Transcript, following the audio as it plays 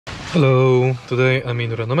Hello, today I'm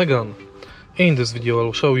in Renault Megane. In this video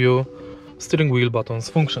I'll show you steering wheel buttons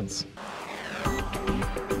functions.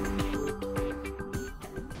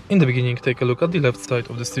 In the beginning, take a look at the left side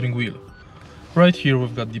of the steering wheel. Right here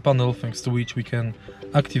we've got the panel thanks to which we can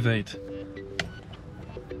activate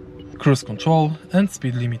cruise control and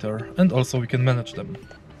speed limiter, and also we can manage them.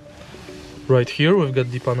 Right here we've got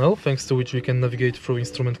the panel thanks to which we can navigate through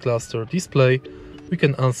instrument cluster display. We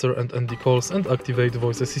can answer and end the calls and activate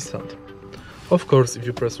voice assistant. Of course, if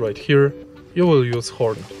you press right here, you will use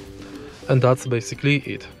horn. And that's basically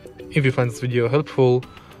it. If you find this video helpful,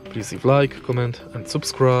 please leave like, comment and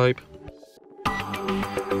subscribe.